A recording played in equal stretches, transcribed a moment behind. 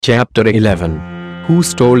Chapter 11. Who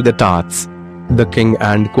Stole the Tarts? The King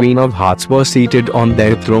and Queen of Hearts were seated on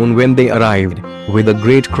their throne when they arrived, with a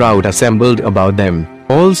great crowd assembled about them,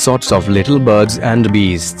 all sorts of little birds and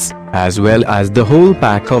beasts, as well as the whole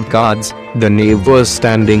pack of cards. The knave was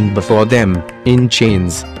standing before them, in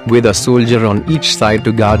chains, with a soldier on each side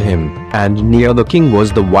to guard him, and near the king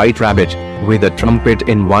was the white rabbit, with a trumpet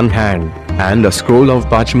in one hand, and a scroll of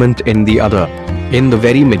parchment in the other. In the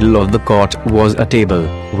very middle of the court was a table,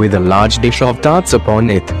 with a large dish of tarts upon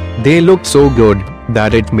it. They looked so good,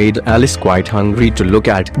 that it made Alice quite hungry to look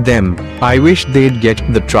at them. I wish they'd get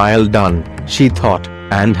the trial done, she thought,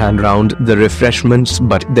 and hand round the refreshments,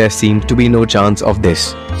 but there seemed to be no chance of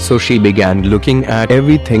this, so she began looking at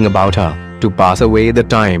everything about her, to pass away the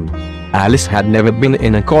time. Alice had never been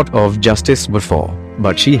in a court of justice before,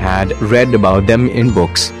 but she had read about them in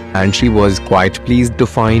books, and she was quite pleased to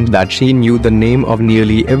find that she knew the name of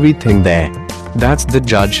nearly everything there. "That's the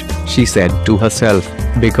judge," she said to herself,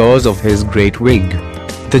 because of his great wig.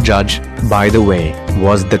 The judge, by the way,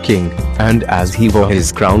 was the king, and as he wore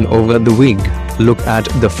his crown over the wig, look at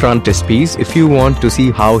the frontispiece if you want to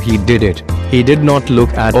see how he did it. He did not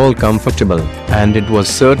look at all comfortable, and it was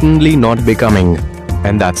certainly not becoming.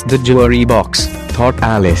 "And that's the jury box," thought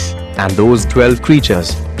Alice. "And those 12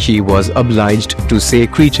 creatures," she was obliged to say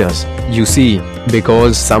creatures, you see,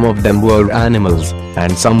 because some of them were animals,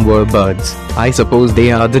 and some were birds. "I suppose they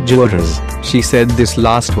are the jurors." She said this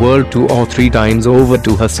last word 2 or 3 times over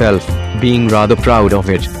to herself, being rather proud of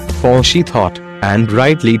it, for she thought, and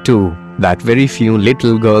rightly too, that very few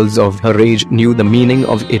little girls of her age knew the meaning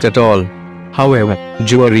of it at all. However,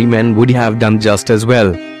 jurymen would have done just as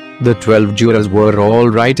well. The 12 jurors were all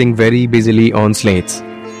writing very busily on slates.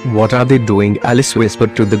 "What are they doing?" Alice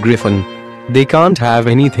whispered to the Griffin. "They can't have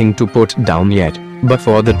anything to put down yet,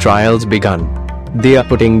 before the trial's begun. They are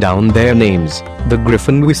putting down their names," the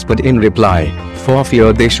Griffin whispered in reply, for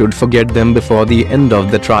fear they should forget them before the end of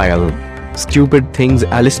the trial. "Stupid things,"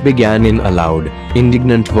 Alice began in a loud,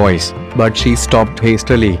 indignant voice, but she stopped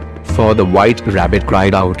hastily, for the white rabbit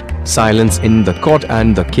cried out, "Silence in the court,"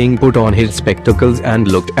 and the king put on his spectacles and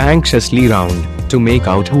looked anxiously round, to make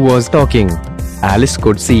out who was talking. Alice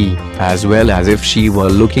could see, as well as if she were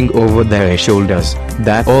looking over their shoulders,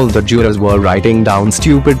 that all the jurors were writing down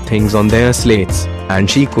stupid things on their slates, and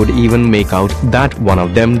she could even make out that one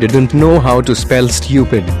of them didn't know how to spell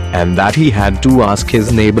stupid, and that he had to ask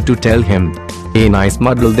his neighbor to tell him. "A nice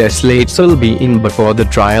muddle their slates'll be in before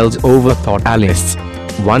the trial's over," thought Alice.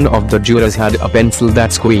 One of the jurors had a pencil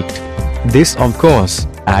that squeaked. This, of course,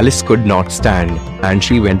 Alice could not stand, and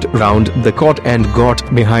she went round the court and got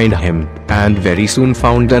behind him, and very soon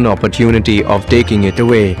found an opportunity of taking it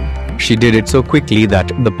away. She did it so quickly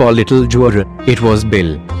that the poor little juror, it was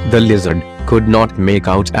Bill, the lizard, could not make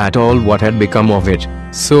out at all what had become of it.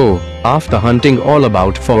 So, after hunting all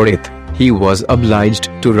about for it, he was obliged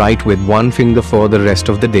to write with one finger for the rest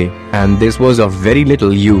of the day, and this was of very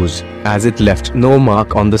little use, as it left no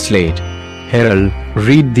mark on the slate. "Herald,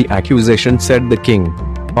 read the accusation," said the king.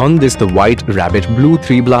 On this the white rabbit blew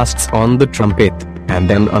 3 blasts on the trumpet, and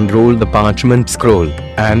then unrolled the parchment scroll,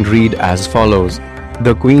 and read as follows.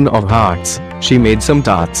 "The Queen of Hearts, she made some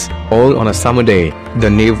tarts, all on a summer day. The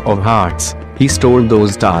Knave of Hearts, he stole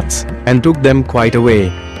those tarts, and took them quite away.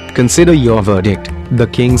 Consider your verdict," the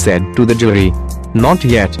king said to the jury. Not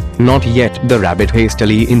yet, the rabbit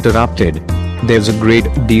hastily interrupted. "There's a great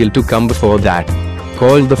deal to come before that.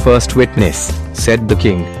 Call the first witness," said the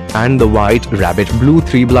king, and the white rabbit blew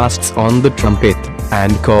 3 blasts on the trumpet,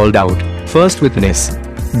 and called out, "First witness."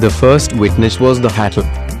 The first witness was the hatter.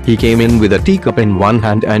 He came in with a teacup in one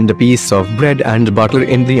hand and a piece of bread and butter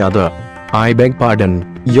in the other. "I beg pardon,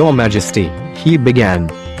 your majesty," he began,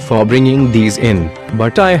 "for bringing these in,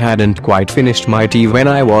 but I hadn't quite finished my tea when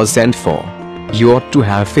I was sent for." "You ought to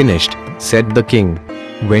have finished," said the king.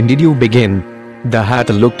 "When did you begin?" The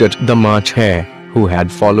hatter looked at the March Hare, who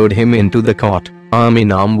had followed him into the court, arm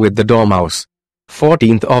in arm with the Dormouse.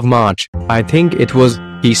 "14th of March, I think it was,"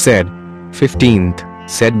 he said. "15th,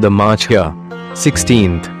 said the March Hare.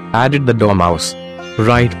 16th, added the Dormouse.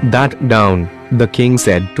 "Write that down," the king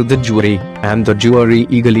said to the jury, and the jury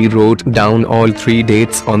eagerly wrote down all 3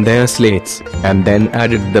 dates on their slates, and then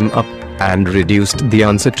added them up, and reduced the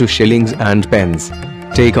answer to shillings and pence.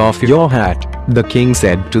 "Take off your hat," the king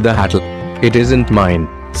said to the hatter. "It isn't mine,"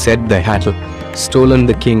 said the hatter. "Stolen!"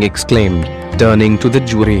 the king exclaimed, turning to the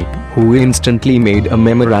jury, who instantly made a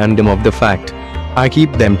memorandum of the fact. "I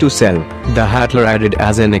keep them to sell," the hatter added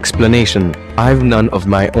as an explanation. "I've none of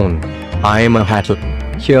my own. I am a hatter."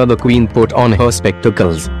 Here the queen put on her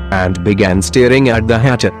spectacles, and began staring at the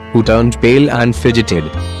hatter, who turned pale and fidgeted.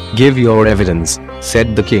 "Give your evidence,"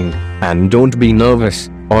 said the king, "and don't be nervous,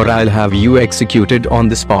 or I'll have you executed on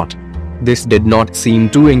the spot." This did not seem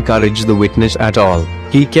to encourage the witness at all.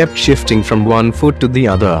 He kept shifting from one foot to the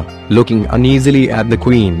other, looking uneasily at the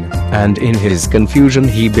queen, and in his confusion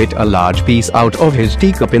he bit a large piece out of his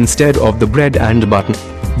teacup instead of the bread and butter.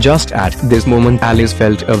 Just at this moment Alice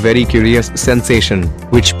felt a very curious sensation,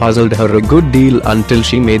 which puzzled her a good deal until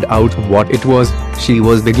she made out what it was. She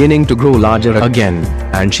was beginning to grow larger again,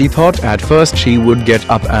 and she thought at first she would get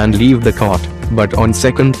up and leave the cot. But on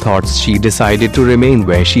second thoughts she decided to remain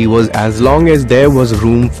where she was as long as there was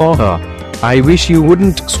room for her. "I wish you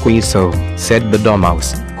wouldn't squeeze so," said the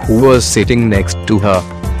dormouse, who was sitting next to her.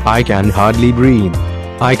 "I can hardly breathe."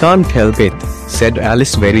 "I can't help it," said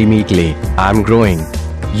Alice very meekly. "I'm growing."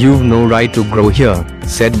 "You've no right to grow here,"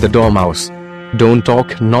 said the dormouse. "Don't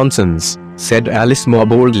talk nonsense," said Alice more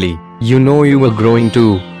boldly. "You know you were growing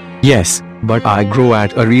too." "Yes, but I grow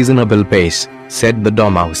at a reasonable pace," said the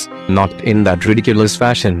dormouse, "not in that ridiculous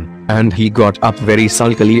fashion," and he got up very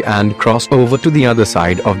sulkily and crossed over to the other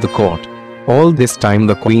side of the court. All this time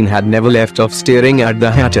the queen had never left off staring at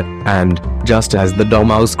the hatter, and, just as the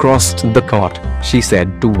dormouse crossed the court, she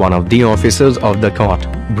said to one of the officers of the court,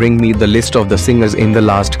 "Bring me the list of the singers in the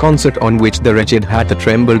last concert on which the wretched hatter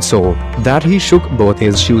trembled so that he shook both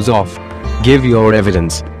his shoes off." "Give your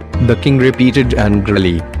evidence," the king repeated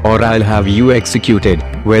angrily, "or I'll have you executed,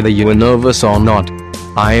 whether you are nervous or not."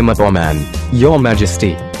 "I am a poor man, your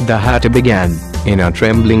majesty," the hatter began, in a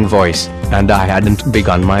trembling voice, "and I hadn't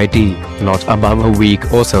begun my tea, not above a week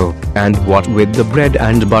or so, and what with the bread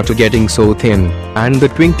and butter getting so thin, and the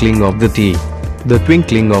twinkling of the tea." "The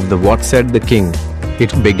twinkling of the what?" said the king.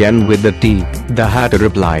 "It began with the tea," the hatter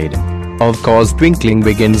replied. "Of course twinkling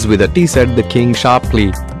begins with a tea," said the king sharply.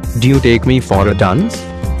 "Do you take me for a dunce?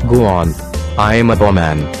 Go on." "I am a poor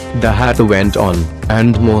man," the hatter went on,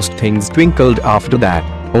 "and most things twinkled after that,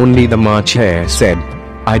 only the March hare," said.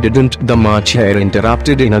 "I didn't," the March hare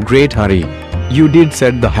interrupted in a great hurry. "You did,"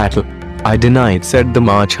 said the hatter. "I deny it," said the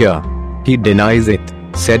March hare. "He denies it,"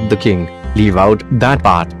 said the king. "Leave out that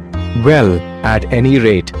part." "Well, at any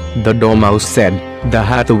rate," the dormouse said, the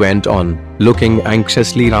hatter went on, looking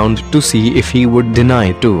anxiously round to see if he would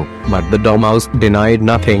deny too, but the dormouse denied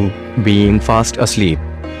nothing, being fast asleep.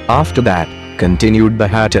 "After that," continued the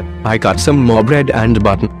hatter, "I cut some more bread and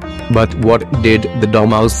butter." "But what did the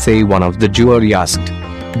dormouse say?" one of the jury asked.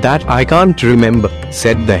 "That I can't remember,"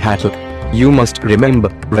 said the hatter. "You must remember,"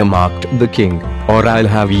 remarked the king, "or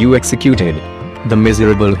I'll have you executed." The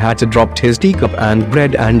miserable hatter dropped his teacup and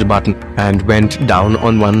bread and butter, and went down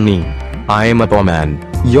on one knee. "I am a poor man,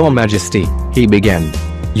 your majesty," he began.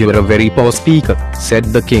 "You're a very poor speaker," said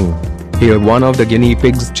the king. Here one of the guinea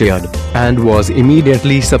pigs cheered, and was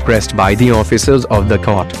immediately suppressed by the officers of the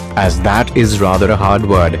court. "As that is rather a hard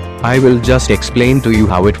word, I will just explain to you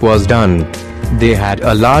how it was done." They had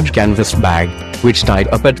a large canvas bag, which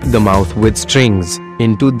tied up at the mouth with strings.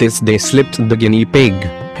 Into this they slipped the guinea pig,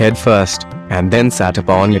 head first, and then sat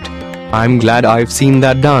upon it. "I'm glad I've seen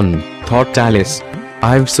that done," thought Alice.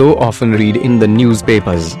 "I've so often read in the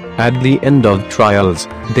newspapers, at the end of trials,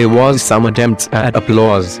 there was some attempts at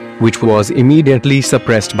applause, which was immediately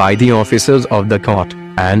suppressed by the officers of the court,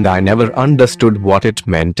 and I never understood what it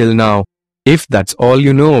meant till now." "If that's all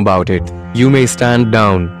you know about it, you may stand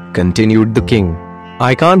down," continued the king.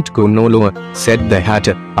 "I can't go no lower," said the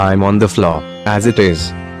hatter. "I'm on the floor, as it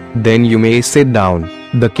is." "Then you may sit down,"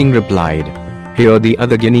 the king replied. Here the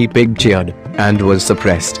other guinea pig cheered, and was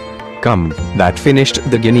suppressed. "Come, that finished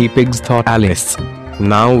the guinea pigs," thought Alice.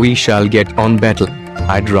 "Now we shall get on better."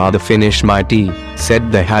 "I'd rather finish my tea,"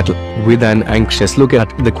 said the hatter, with an anxious look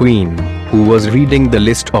at the queen, who was reading the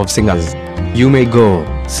list of singers. "You may go,"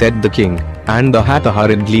 said the king, and the hatter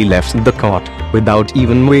hurriedly left the court, without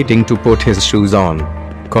even waiting to put his shoes on.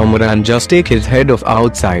 "Come and just take his head off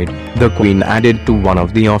outside," the queen added to one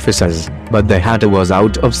of the officers, but the hatter was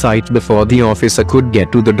out of sight before the officer could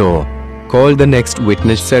get to the door. "Call the next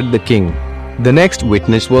witness," said the king. The next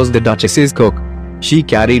witness was the duchess's cook. She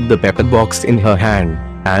carried the pepper box in her hand,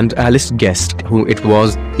 and Alice guessed who it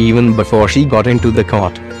was, even before she got into the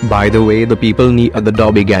court. By the way, the people near the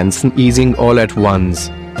door began sneezing all at once.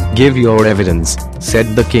 "Give your evidence,"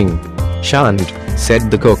 said the king. "Shan't," said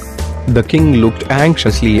the cook. The king looked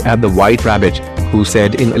anxiously at the white rabbit, who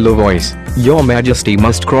said in a low voice, "Your majesty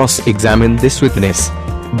must cross-examine this witness."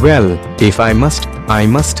 "Well, if I must, I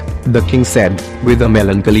must," the king said, with a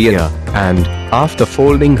melancholy air, and, after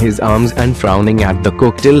folding his arms and frowning at the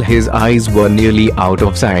cook till his eyes were nearly out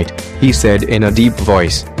of sight, he said in a deep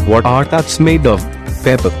voice, "What art that's made of?"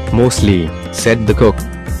 "Pepper, mostly," said the cook.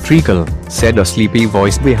 "Treacle," said a sleepy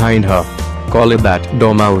voice behind her. Call it that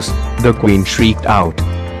dormouse, the queen shrieked out.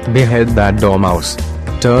 Behead that dormouse.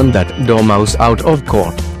 Turn that dormouse out of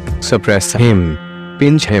court. Suppress him.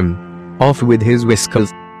 Pinch him off with his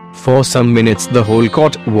whiskers. For some minutes the whole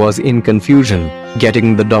court was in confusion,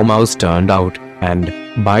 getting the dormouse turned out,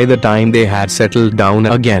 and by the time they had settled down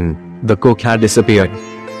again, the cook had disappeared.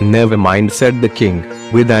 Never mind, said the king,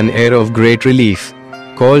 with an air of great relief.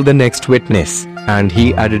 Call the next witness, and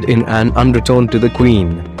he added in an undertone to the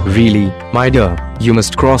queen, really, my dear, you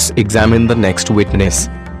must cross-examine the next witness.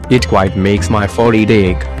 It quite makes my forehead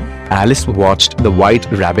ache. Alice watched the White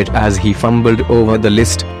Rabbit as he fumbled over the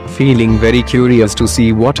list, feeling very curious to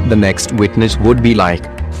see what the next witness would be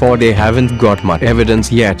like, for they haven't got much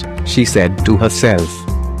evidence yet, she said to herself.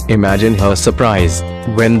 Imagine her surprise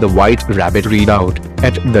when the White Rabbit read out,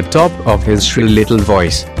 at the top of his shrill little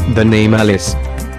voice, the name Alice.